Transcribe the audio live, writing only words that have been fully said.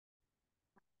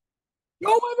Yo,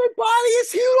 everybody,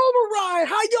 it's Heat Override.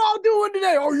 How y'all doing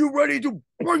today? Are you ready to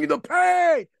bring the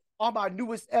pain on my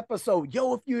newest episode?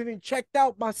 Yo, if you haven't checked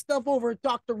out my stuff over at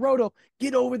Dr. Roto,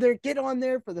 get over there, get on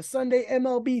there for the Sunday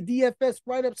MLB DFS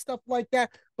write-up, stuff like that.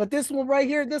 But this one right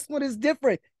here, this one is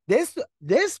different. This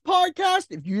podcast,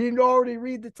 if you didn't already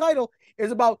read the title,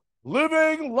 is about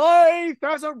living life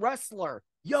as a wrestler.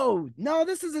 Yo, no,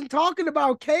 this isn't talking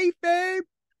about kayfabe.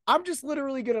 I'm just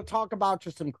literally gonna talk about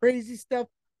just some crazy stuff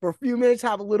for a few minutes,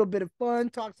 have a little bit of fun,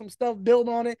 talk some stuff, build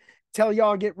on it, tell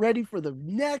y'all get ready for the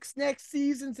next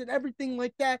seasons and everything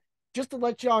like that. Just to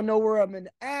let y'all know where I'm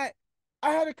at. I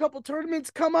had a couple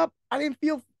tournaments come up. I didn't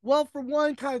feel well for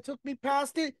one, kind of took me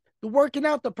past it. The working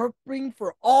out, the prepping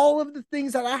for all of the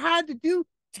things that I had to do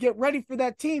to get ready for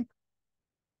that team.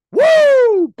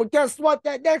 Woo! But guess what?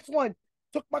 That next one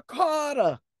took my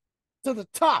Carter to the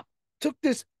top. Took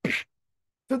this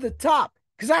to the top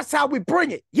because that's how we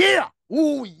bring it. Yeah.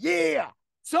 Oh, yeah.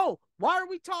 So, why are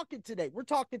we talking today? We're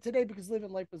talking today because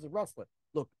living life as a wrestler.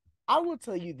 Look, I will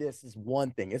tell you this is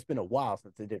one thing. It's been a while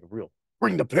since I did a real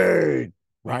bring the pain,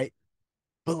 right?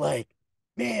 But like,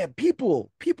 man,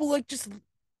 people like just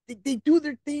they do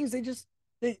their things.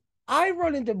 They I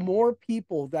run into more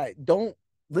people that don't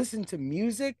listen to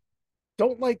music,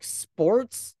 don't like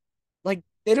sports, like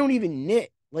they don't even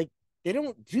knit, like they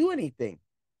don't do anything.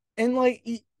 And like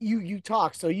you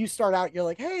talk, so you start out, you're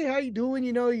like, hey, how you doing?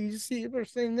 You just see they're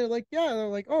saying they're like, yeah, they're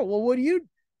like, oh, what do you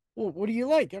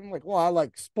like? And I'm like, well, I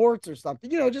like sports or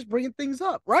something, just bringing things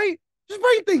up, right? Just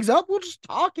bringing things up. We'll just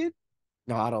talk it.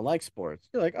 No, I don't like sports.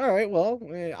 You're like, all right, well,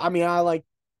 I mean, I like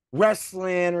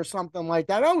wrestling or something like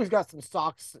that. I always got some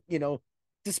socks,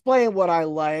 displaying what I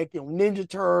like, Ninja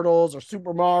Turtles or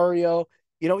Super Mario,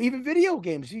 even video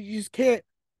games. You just can't,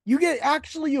 you'll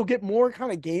get more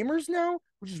kind of gamers now,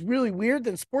 which is really weird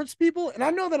than sports people. And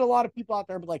I know that a lot of people out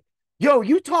there be like, yo,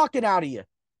 you talking out of you.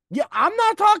 Yeah, I'm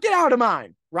not talking out of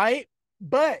mine, right?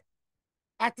 But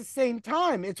at the same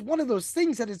time, it's one of those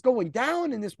things that is going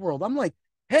down in this world. I'm like,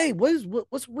 hey,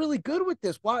 what's really good with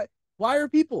this? Why are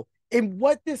people? And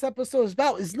what this episode is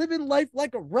about is living life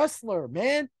like a wrestler,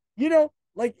 man.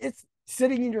 Like it's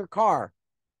sitting in your car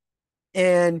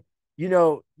and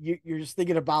you're just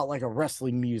thinking about like a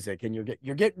wrestling music and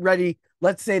you're getting ready,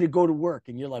 let's say, to go to work,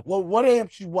 and you're like, well, what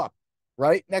amps you up,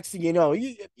 right? Next thing you know,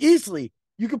 easily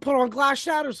you can put on Glass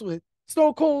Shatters with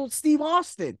Stone Cold Steve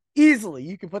Austin. Easily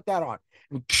you can put that on.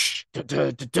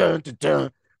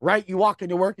 Right? You walk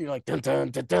into work and you're like, dun, dun,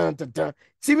 dun, dun, dun, dun.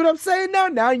 See what I'm saying now?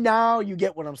 Now you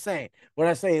get what I'm saying when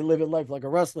I say living life like a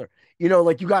wrestler.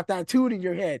 Like you got that tune in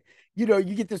your head. You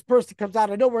get this person comes out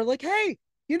of nowhere like, hey,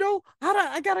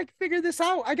 I gotta figure this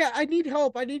out. I need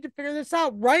help. I need to figure this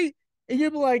out, right? And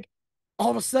you're like, all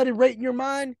of a sudden, right in your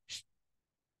mind,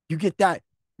 you get that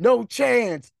no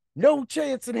chance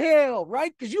in hell,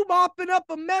 right? Because you mopping up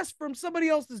a mess from somebody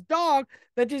else's dog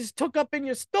that just took up in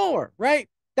your store, right?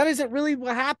 That isn't really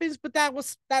what happens, but that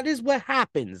is what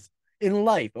happens in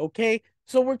life, okay?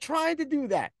 So we're trying to do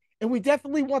that. And we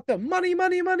definitely want the money,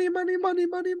 money, money, money, money,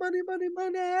 money, money, money,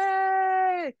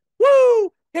 money.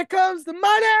 Woo! Here comes the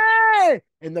money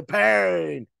and the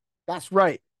pain. That's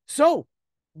right. So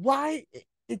why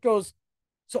it goes,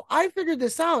 so I figured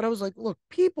this out. I was like, look,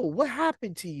 people, what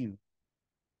happened to you?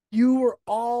 You were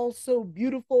all so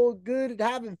beautiful, good, and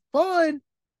having fun,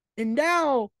 and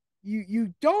now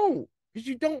you don't, because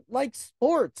you don't like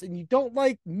sports and you don't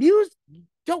like music. You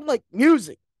don't like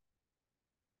music.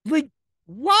 Like,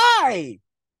 why?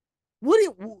 What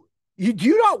do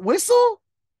you not whistle?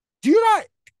 Do you not?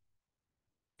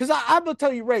 Because I'm gonna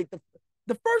tell you, right,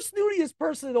 the first snootiest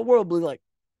person in the world will be like,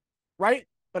 right?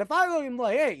 But if I look him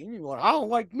like, hey, and you're like, I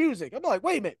don't like music, I'm like,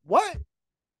 wait a minute, what?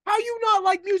 How you not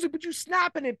like music, but you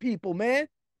snapping at people, man?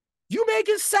 You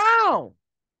making sound.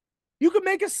 You can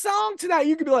make a song tonight.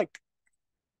 You can be like,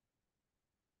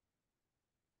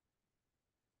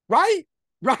 right?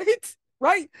 Right?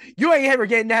 Right? You ain't ever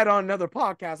getting that on another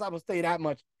podcast. I will say that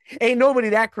much. Ain't nobody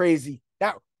that crazy.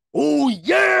 Oh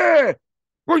yeah.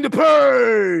 Bring the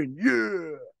pain.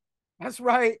 Yeah. That's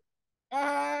right.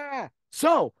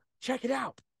 So check it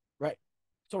out. Right.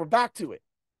 So we're back to it.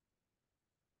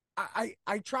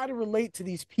 I try to relate to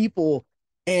these people,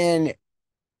 and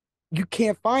you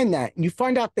can't find that. And you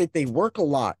find out that they work a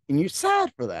lot, and you're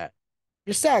sad for that.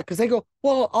 You're sad because they go,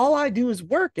 well, all I do is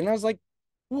work. And I was like,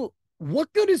 well,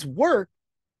 what good is work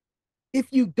if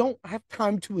you don't have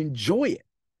time to enjoy it?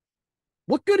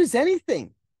 What good is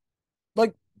anything?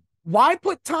 Like, why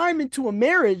put time into a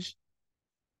marriage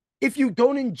if you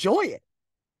don't enjoy it?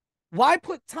 Why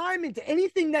put time into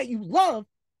anything that you love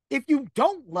if you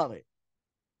don't love it?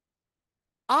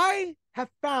 I have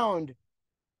found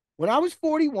when I was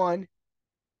 41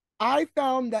 I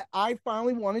found that I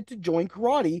finally wanted to join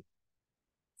karate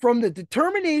from the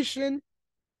determination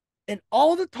and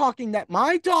all the talking that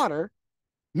my daughter,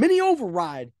 Mini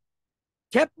Override,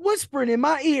 kept whispering in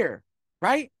my ear,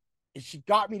 right? And she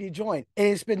got me to join. And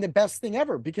it's been the best thing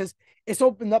ever because it's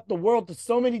opened up the world to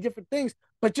so many different things,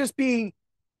 but just being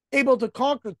able to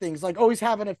conquer things, like always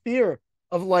having a fear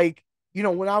of like,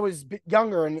 when I was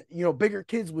younger and, bigger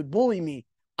kids would bully me,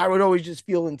 I would always just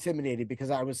feel intimidated because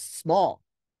I was small.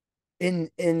 And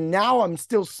now I'm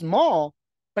still small,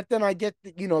 but then I get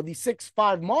these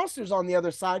 6'5" monsters on the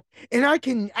other side, and I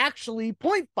can actually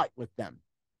point fight with them,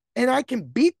 and I can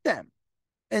beat them,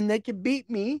 and they can beat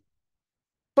me,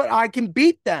 but I can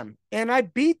beat them, and I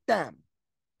beat them,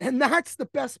 and that's the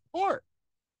best part,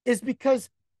 is because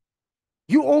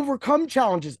you overcome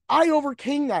challenges. I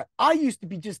overcame that. I used to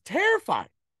be just terrified.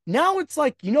 Now it's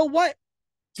like, you know what?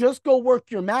 Just go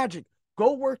work your magic.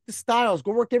 Go work the styles.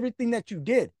 Go work everything that you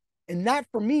did. And that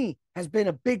for me has been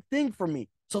a big thing for me.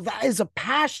 So that is a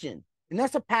passion. And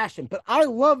that's a passion. But I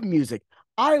love music.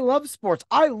 I love sports.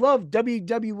 I love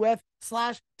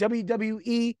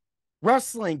WWF/WWE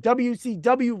wrestling,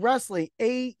 WCW wrestling,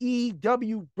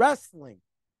 AEW wrestling.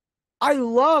 I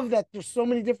love that there's so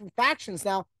many different factions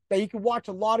now that you can watch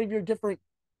a lot of your different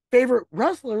favorite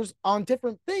wrestlers on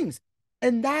different things.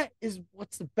 And that is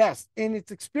what's the best. And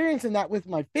it's experiencing that with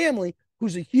my family,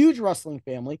 who's a huge wrestling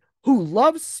family, who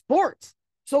loves sports.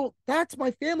 So that's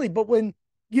my family. But when,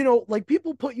 like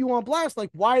people put you on blast,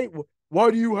 like, why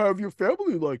do you have your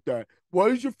family like that? Why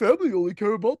does your family only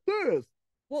care about this?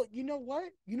 Well, you know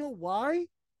what? You know why?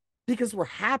 Because we're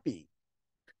happy.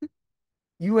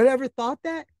 You had ever thought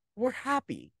that? We're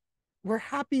happy. We're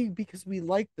happy because we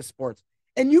like the sports.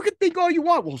 And you can think all you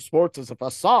want. Well, sports is a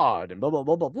facade and blah, blah,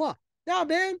 blah, blah, blah. Nah,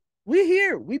 man, we're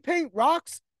here. We paint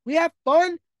rocks. We have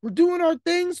fun. We're doing our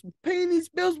things, paying these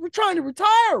bills. We're trying to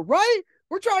retire, right?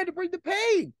 We're trying to bring the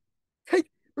pain.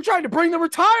 We're trying to bring the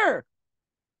retire.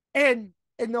 And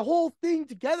the whole thing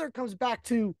together comes back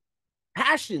to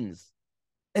passions.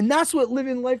 And that's what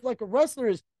living life like a wrestler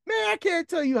is. Man, I can't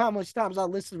tell you how much times I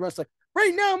listen to wrestling.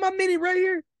 Right now, my mini right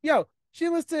here, yo, she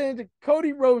listened to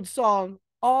Cody Rhodes song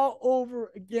all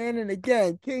over again and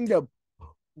again. Kingdom.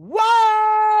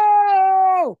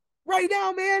 Whoa! Right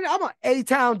now, man, I'm a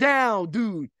A-Town down,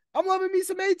 dude. I'm loving me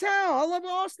some A-Town. I love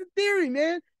Austin Theory,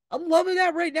 man. I'm loving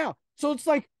that right now. So it's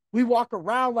like we walk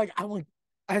around like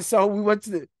I saw we went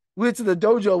to the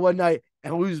dojo one night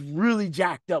and we was really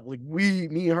jacked up. Like me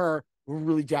and her were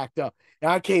really jacked up. And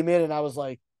I came in and I was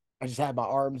like, I just had my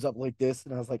arms up like this,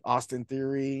 and I was like, Austin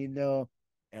Theory, And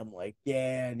I'm like,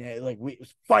 yeah, and like it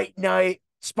was fight night,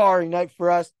 sparring night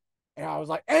for us. And I was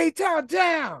like, A-Town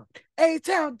down,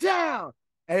 A-Town down.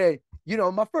 And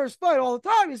my first fight all the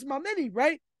time is my mini,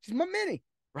 right? She's my mini,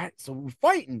 right? So we're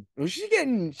fighting. She's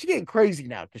getting crazy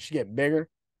now because she's getting bigger.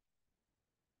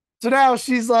 So now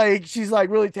she's like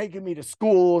really taking me to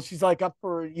school. She's like up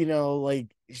for,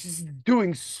 like she's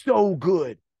doing so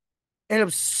good. And I'm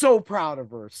so proud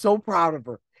of her, so proud of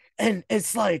her. And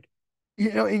it's like,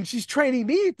 and she's training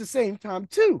me at the same time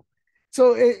too.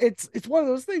 So it's one of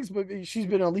those things, but she's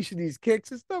been unleashing these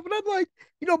kicks and stuff. And I'm like,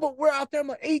 but we're out there, I'm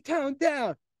like A-Town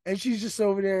down. And she's just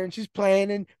over there and she's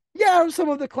playing. And yeah, some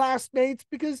of the classmates,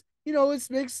 because, it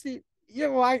makes the,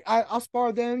 I'll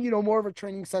spar them, more of a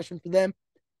training session for them.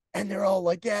 And they're all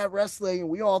like, yeah, wrestling, and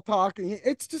we all talk, and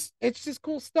it's just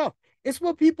cool stuff. It's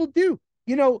what people do.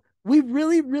 We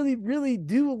really, really, really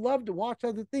do love to watch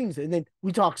other things. And then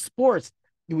we talk sports,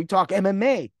 we talk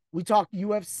MMA, we talk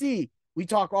UFC, we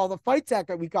talk all the fights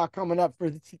that we got coming up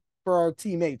for our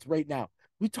teammates right now.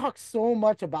 We talk so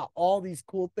much about all these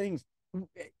cool things.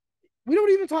 We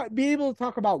don't even be able to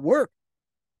talk about work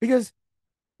because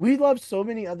we love so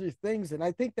many other things. And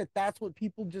I think that that's what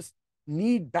people just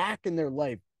need back in their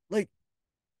life. Like,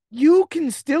 you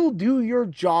can still do your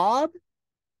job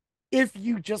if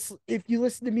you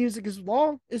listen to music as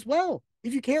well. If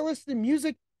you can't listen to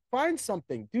music, find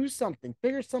something, do something,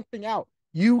 figure something out.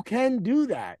 You can do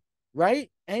that,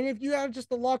 right? And if you have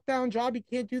just a lockdown job, you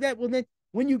can't do that. Well, then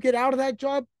when you get out of that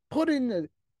job, put in a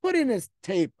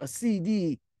tape, a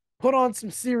CD, put on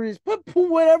some series, put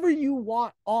whatever you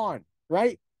want on,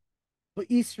 right? But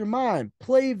ease your mind,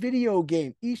 play a video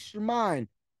game, ease your mind,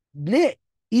 knit,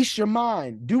 ease your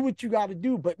mind, do what you got to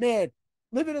do. But man,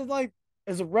 living a life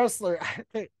as a wrestler,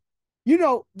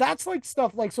 that's like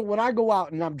stuff like, so when I go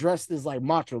out and I'm dressed as like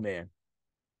Macho Man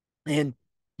and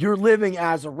you're living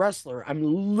as a wrestler,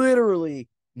 I'm literally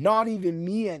not even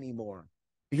me anymore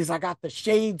because I got the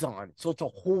shades on. So it's a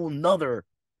whole nother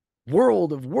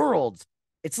world of worlds.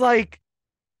 It's like,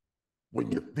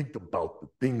 when you think about the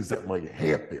things that might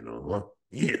happen,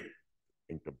 yeah,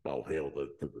 Think about hell to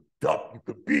the duck you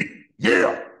could be.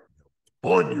 Yeah.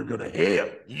 Fun you're gonna have.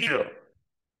 Yeah.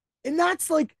 And that's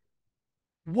like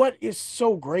what is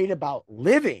so great about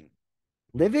living.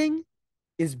 Living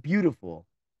is beautiful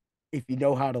if you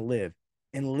know how to live.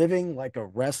 And living like a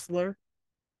wrestler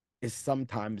is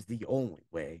sometimes the only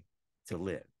way to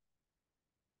live.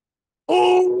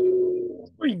 Oh,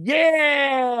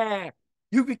 yeah.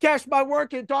 You can catch my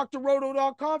work at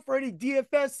drroto.com for any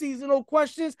DFS seasonal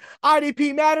questions.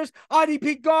 IDP matters.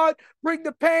 IDP God. Bring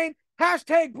the pain.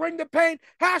 Hashtag bring the pain.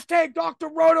 Hashtag Dr.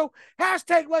 Roto.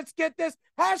 Hashtag let's get this.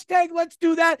 Hashtag let's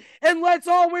do that. And let's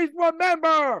always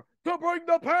remember to bring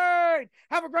the pain.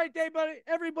 Have a great day, buddy.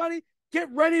 Everybody, get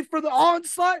ready for the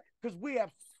onslaught because we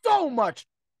have so much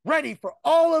ready for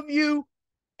all of you.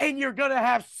 And you're going to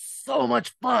have so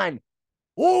much fun.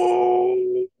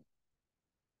 Oh,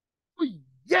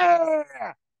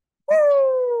 yeah.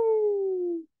 Woo!